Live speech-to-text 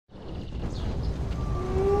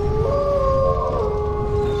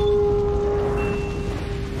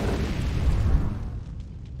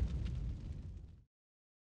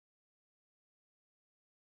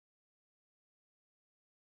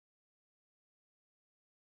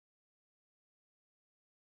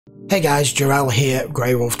Hey guys, Jarrell here,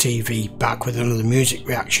 GreyWolf TV, back with another music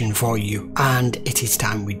reaction for you, and it is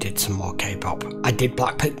time we did some more K-pop. I did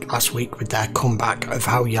Blackpink last week with their comeback of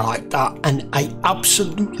How You Like That, and I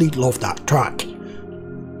absolutely love that track.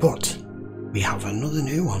 But we have another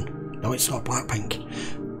new one. No, it's not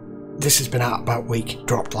Blackpink. This has been out about a week,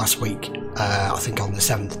 dropped last week, I think on the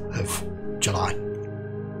 7th of July.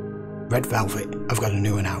 Red Velvet, I've got a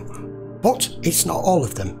new one out. But it's not all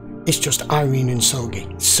of them. It's just IRENE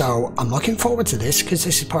Seulgi. So I'm looking forward to this because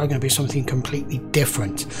this is probably going to be something completely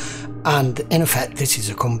different. And in effect, this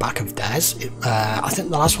is a comeback of theirs. I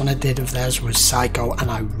think the last one I did of theirs was Psycho,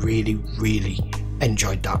 and I really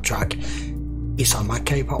enjoyed that track. It's on my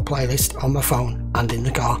K-pop playlist on my phone and in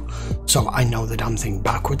the car, so I know the damn thing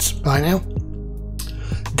backwards by now.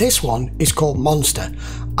 This one is called Monster.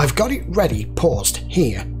 I've got it ready, paused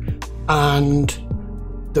here, and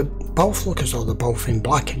they both look as though they're both in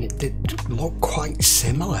black, and it did look quite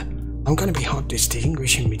similar. I'm going to be hard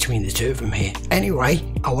distinguishing between the two of them here. Anyway,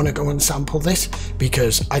 I want to go and sample this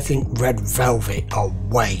because I think Red Velvet are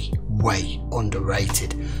way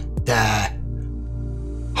underrated. Their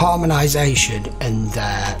harmonization and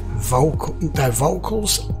their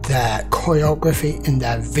vocals, their choreography and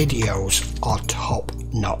their videos are top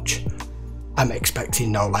notch. I'm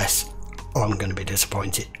expecting no less, or I'm going to be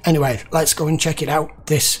disappointed. Anyway, let's go and check it out.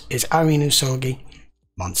 This is IRENE Seulgi,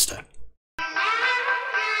 Monster.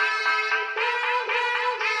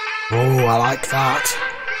 Oh, I like that.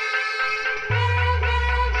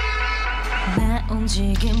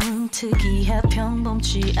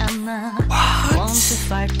 What?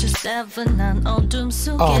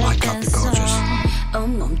 Oh my god, they're gorgeous.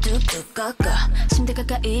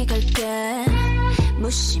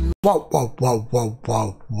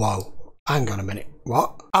 Whoa. Hang on a minute.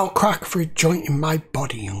 What? I'll crack for a joint in my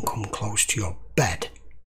body and come close to your bed.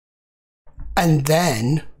 And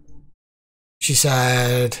then she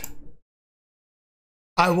said,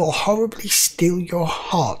 I will horribly steal your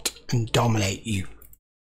heart and dominate you.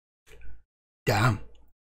 Damn,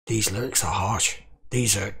 these lyrics are harsh.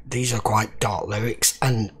 These are quite dark lyrics,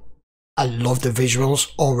 and I love the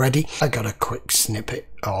visuals already. I got a quick snippet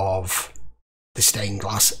of the stained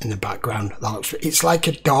glass in the background. That looks, it's like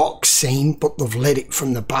a dark scene, but they've lit it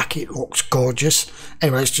from the back. It looks gorgeous.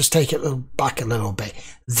 Anyway, let's just take it back a little bit.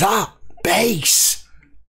 That bass,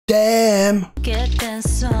 damn. Girl,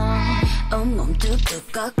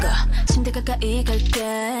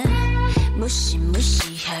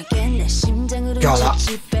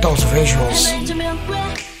 those visuals.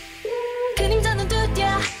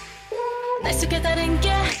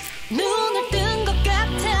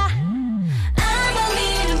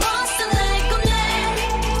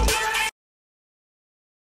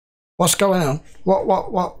 What's going on? What? What's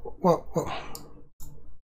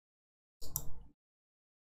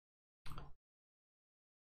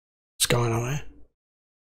going on here?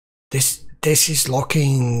 This is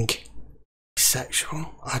looking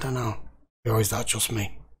sexual. I don't know. Or is that just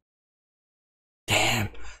me? Damn,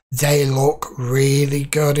 they look really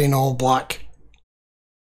good in all black.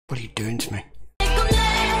 What are you doing to me?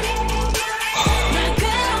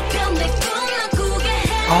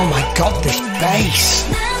 Oh my god, this bass!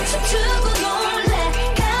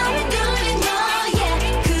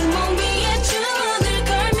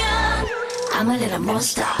 I'm a little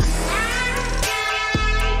monster.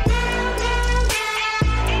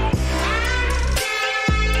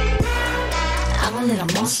 I'm a little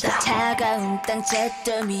monster.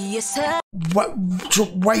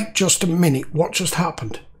 Wait just a minute, what just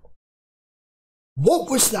happened? What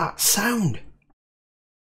was that sound?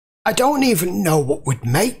 I don't even know what would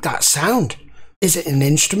make that sound. Is it an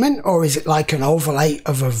instrument, or is it like an overlay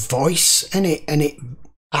of a voice and it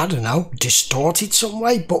I don't know, distorted some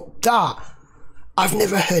way? But that, I've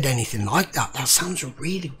never heard anything like that. That sounds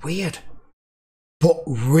really weird, but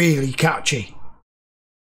really catchy.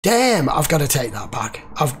 Damn, I've got to take that back.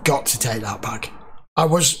 I've got to take that back.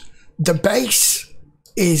 The bass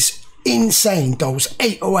is insane. Those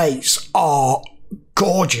 808s are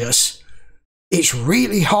gorgeous. It's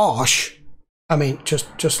really harsh. I mean,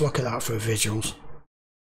 just look at that for visuals.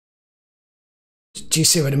 Do you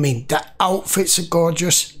see what I mean? The outfits are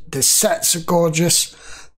gorgeous. The sets are gorgeous.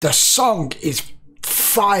 The song is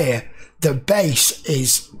fire. The bass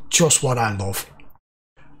is just what I love.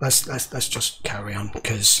 Let's just carry on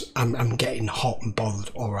because I'm getting hot and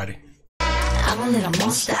bothered already. I'm a little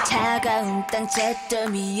monster. 차가운 땅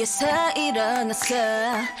잿더미 위에서 일어났어.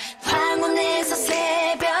 황혼에서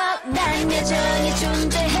새벽 난 여전히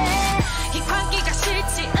존재해. 이 광기가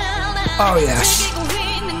싫지 않아. Oh yes.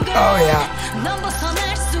 Oh yeah. 넌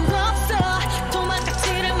벗어날 수 없어.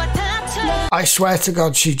 도망가지를 맡아쳐. I swear to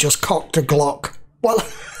God, she just cocked a Glock. Well,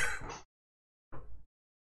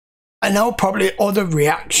 I know probably other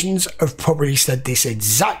reactions have probably said this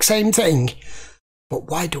exact same thing, but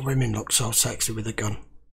why do women look so sexy with a gun?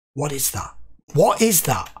 What is that? What is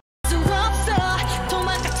that?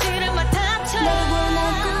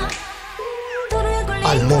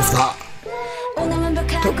 I love that.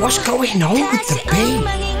 But what's going on with the beat?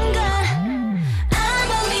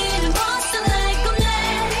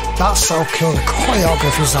 That's so cool. The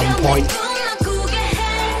choreography's on point.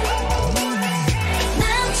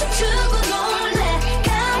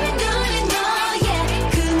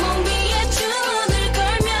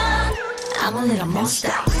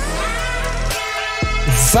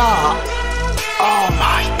 That, oh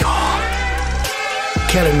my God,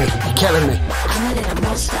 killing me, killing me.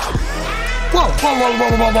 Whoa, whoa, whoa,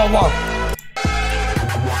 whoa, whoa, whoa, whoa.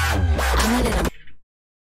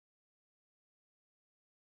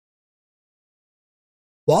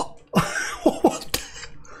 What? What?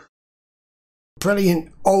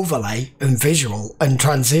 Brilliant overlay and visual and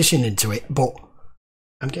transition into it, but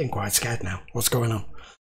I'm getting quite scared now. What's going on?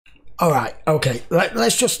 All right, okay,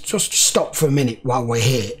 let's just stop for a minute while we're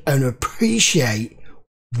here and appreciate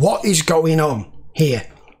what is going on here.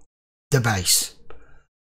 The bass,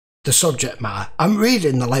 the subject matter. I'm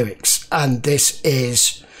reading the lyrics, and this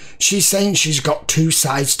is, she's saying she's got two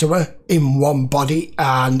sides to her in one body,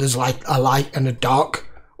 and there's like a light and a dark,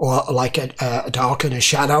 or like a dark and a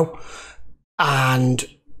shadow, and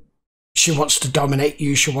she wants to dominate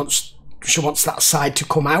you. She wants that side to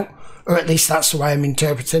come out, or at least that's the way I'm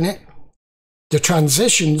interpreting it. The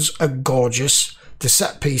transitions are gorgeous. The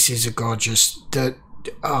set pieces are gorgeous.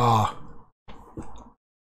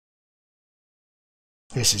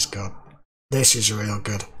 This is good. This is real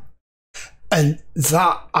good. And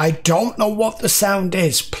that, I don't know what the sound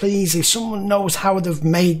is. Please, if someone knows how they've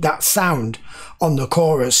made that sound on the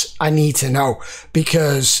chorus, I need to know,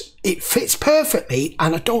 because it fits perfectly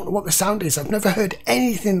and I don't know what the sound is. I've never heard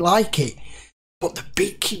anything like it, but the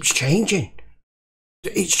beat keeps changing.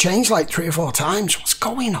 It's changed like 3 or 4 times. What's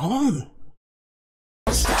going on?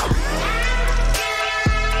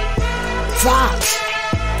 That!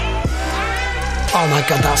 Oh my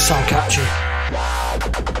God, that's so catchy.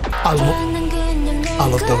 I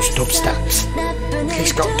love those dubsteps.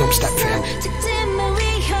 It's got dubstep feel.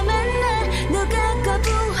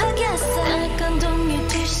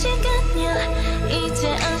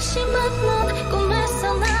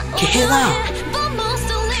 Do you hear that?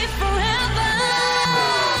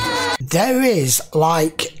 There is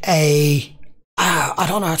like a, I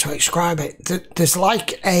don't know how to describe it. There's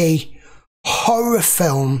like a horror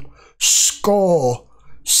film score,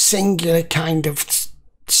 singular kind of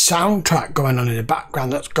soundtrack going on in the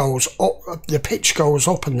background that goes up, the pitch goes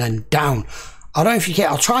up and then down. I don't know if you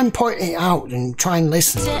get, I'll try and point it out and try and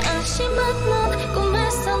listen.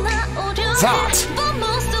 That.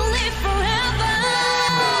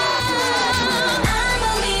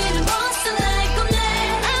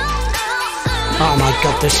 Oh my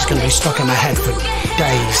God, this is going to be stuck in my head for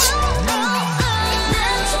days.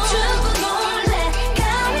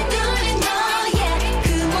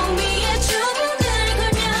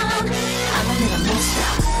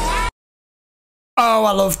 Oh,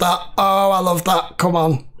 I love that. Oh, I love that. Come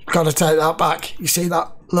on. Gotta take that back. You see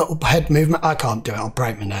that little head movement? I can't do it. I'll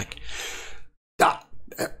break my neck. That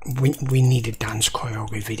we need a dance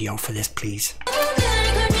choreography video for this, please.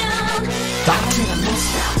 That.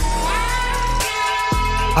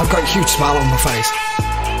 I've got a huge smile on my face.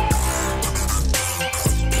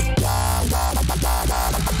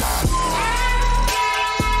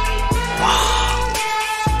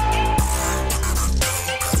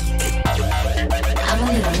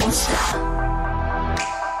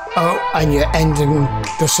 Oh, and you're ending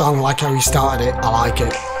the song like how you started it. I like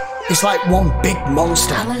it. It's like one big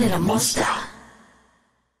monster. I'm a little monster.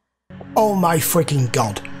 Oh my freaking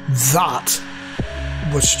God. That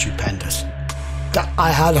was stupendous. That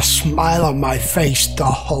I had a smile on my face the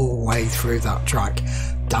whole way through that track.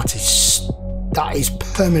 That is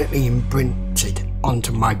permanently imprinted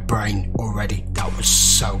onto my brain already. That was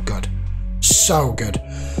so good. So good.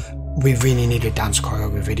 We really need a dance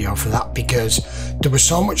choreography video for that, because there was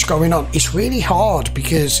so much going on. It's really hard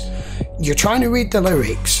because you're trying to read the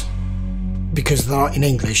lyrics because they're not in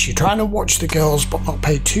English. You're trying to watch the girls but not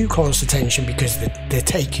pay too close attention because they're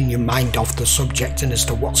taking your mind off the subject and as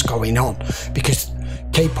to what's going on, because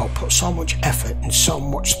K-pop puts so much effort and so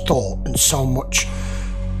much thought and so much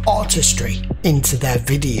artistry into their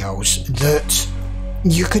videos that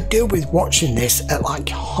you could do with watching this at like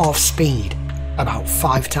half speed about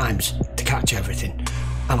 5 times to catch everything.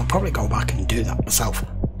 And I'll probably go back and do that myself,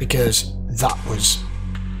 because That was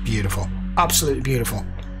beautiful, absolutely beautiful.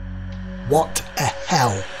 What a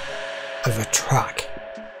hell of a track.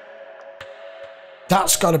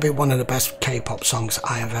 That's got to be one of the best K-pop songs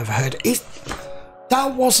I have ever heard.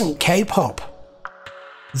 That wasn't K-pop.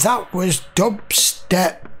 That was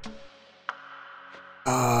dubstep.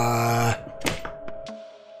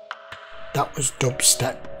 That was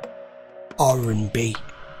dubstep R&B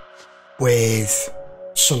with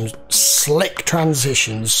some slick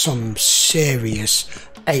transitions, some serious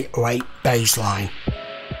 808 bass line,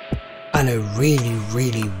 and a really,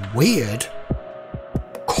 really weird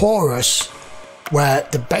chorus where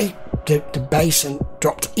the bass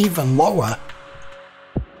dropped even lower,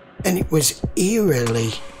 and it was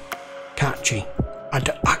eerily catchy. I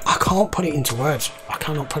can't put it into words. I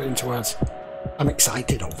cannot put it into words. I'm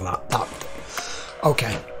excited over that.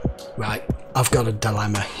 Okay, right, I've got a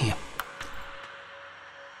dilemma here.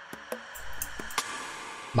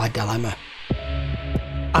 My dilemma.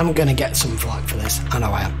 I'm gonna get some flack for this. I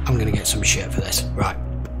know I am. I'm gonna get some shit for this. Right.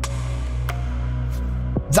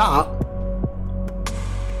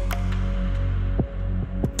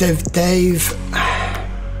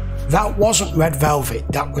 That wasn't Red Velvet.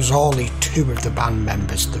 That was only two of the band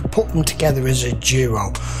members. They put them together as a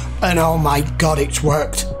duo, and oh my god, it's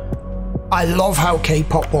worked. I love how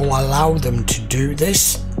K-pop will allow them to do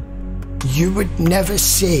this. You would never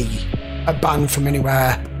see a band from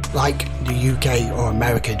anywhere like the UK or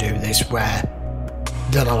America do this, where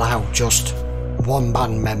they'll allow just one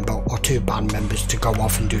band member or two band members to go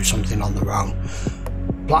off and do something on their own.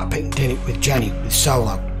 Blackpink did it with Jennie, with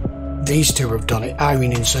Solo. These two have done it.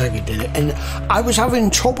 Irene and Seugli did it, and I was having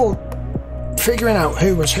trouble figuring out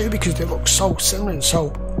who was who because they look so similar and so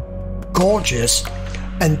gorgeous,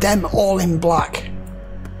 and them all in black.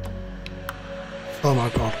 Oh my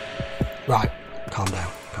god. Right, calm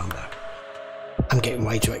down, calm down. I'm getting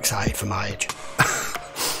way too excited for my age.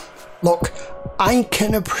 Look, I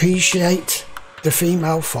can appreciate the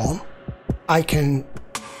female form. I can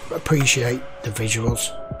appreciate the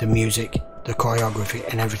visuals, the music, the choreography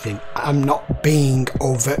and everything. I'm not being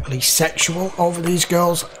overtly sexual over these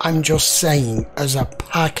girls. I'm just saying, as a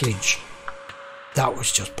package, that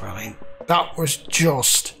was just brilliant. That was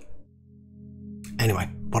just... Anyway,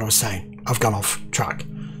 what I was saying, I've gone off track.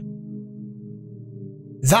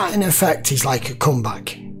 That in effect is like a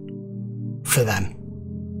comeback for them,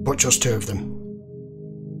 but just two of them.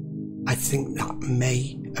 I think that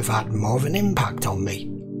may have had more of an impact on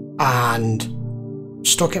me and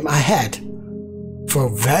stuck in my head for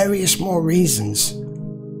various more reasons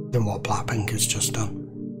than what Blackpink has just done.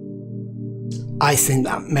 I think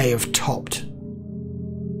that may have topped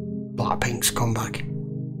Blackpink's comeback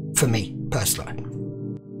for me personally.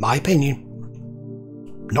 My opinion.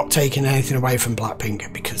 Not taking anything away from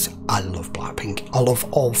Blackpink, because I love Blackpink. I love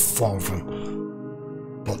all four of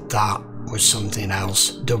them. But that was something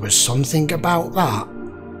else. There was something about that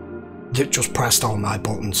that just pressed all my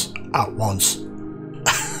buttons at once.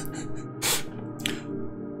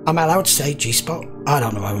 Am I allowed to say G-spot? I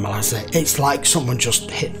don't know what I'm allowed to say. It's like someone just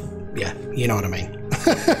hit... Yeah, you know what I mean.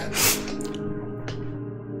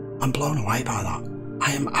 I'm blown away by that.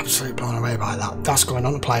 I am absolutely blown away by that. That's going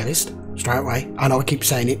on a playlist straight away. I know I keep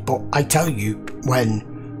saying it, but I tell you when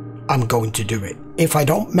I'm going to do it. If I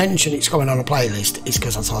don't mention it's going on a playlist, it's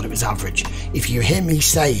because I thought it was average. If you hear me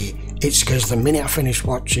say it, it's because the minute I finish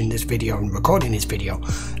watching this video and recording this video,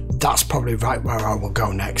 that's probably right where I will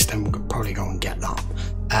go next, and we'll probably go and get that.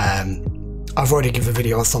 I've already given the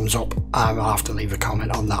video a thumbs up. I'll have to leave a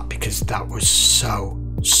comment on that because that was so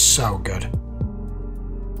good.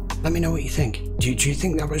 Let me know what you think. Do you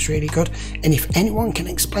think that was really good? And if anyone can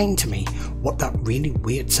explain to me what that really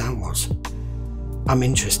weird sound was, I'm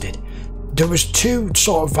interested. There was two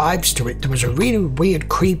sort of vibes to it. There was a really weird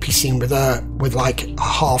creepy scene with her with like a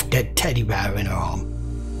half dead teddy bear in her arm,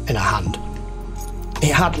 in her hand.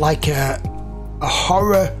 It had like a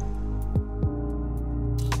horror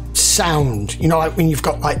sound, you know, like when you've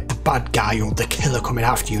got like the bad guy or the killer coming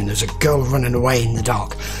after you and there's a girl running away in the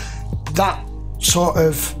dark. That sort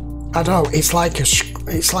of, I don't know, it's like a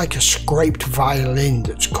scraped violin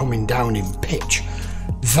that's coming down in pitch.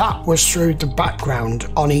 That was through the background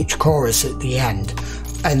on each chorus at the end,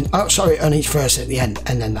 and on each verse at the end,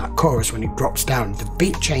 and then that chorus when it drops down, the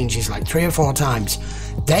beat changes like 3 or 4 times.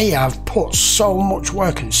 They have put so much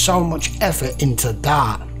work and so much effort into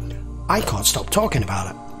that. I can't stop talking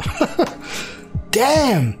about it.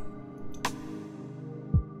 Damn,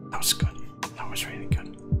 that was good. That was really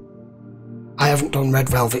good. I haven't done Red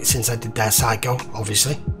Velvet since I did their Psycho,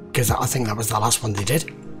 obviously, because I think that was the last one they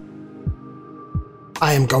did.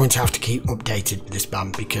 I am going to have to keep updated with this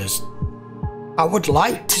band because I would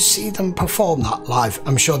like to see them perform that live.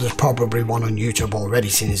 I'm sure there's probably one on YouTube already,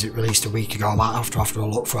 seeing as it released a week ago. I might have to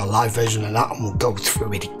look for a live version of that and we'll go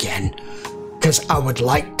through it again, because I would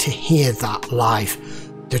like to hear that live.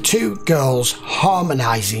 The two girls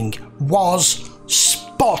harmonising was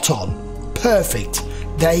spot on, perfect.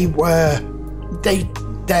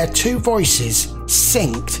 Their two voices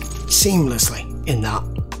synced seamlessly in that,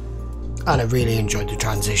 and I really enjoyed the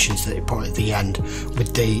transitions that they put at the end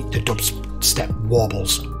with the dubstep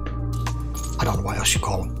wobbles. I don't know what else you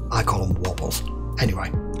call them. I call them wobbles. Anyway,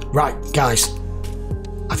 right guys,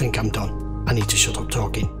 I think I'm done. I need to shut up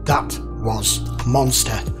talking. That was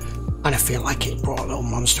Monster, and I feel like it brought a little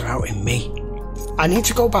monster out in me. I need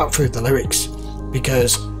to go back through the lyrics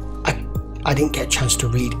because I didn't get a chance to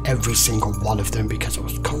read every single one of them because I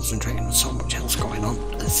was concentrating on so much else going on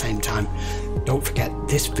at the same time. Don't forget,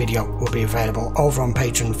 this video will be available over on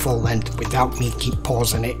Patreon full length without me keep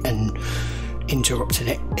pausing it and interrupting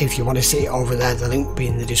it. If you want to see it over there, the link will be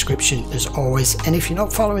in the description as always. And if you're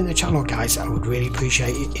not following the channel, guys, I would really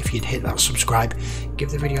appreciate it if you'd hit that subscribe, give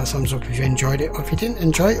the video a thumbs up if you enjoyed it, or if you didn't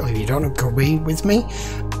enjoy it, or if you don't agree with me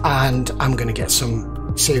and I'm going to get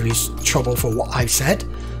some serious trouble for what I said,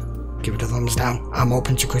 give it a thumbs down. I'm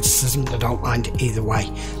open to criticism, I don't mind either way.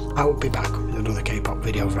 I will be back with another K-pop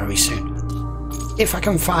video very soon. If I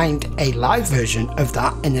can find a live version of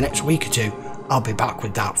that in the next week or two, I'll be back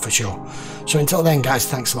with that for sure. So until then, guys,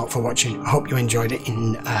 thanks a lot for watching. I hope you enjoyed it.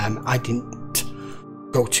 I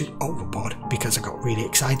didn't go too overboard because I got really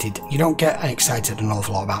excited. You don't get excited an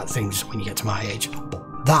awful lot about things when you get to my age,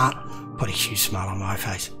 but that put a huge smile on my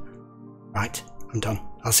face. Right, I'm done.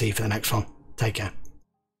 I'll see you for the next one. Take care.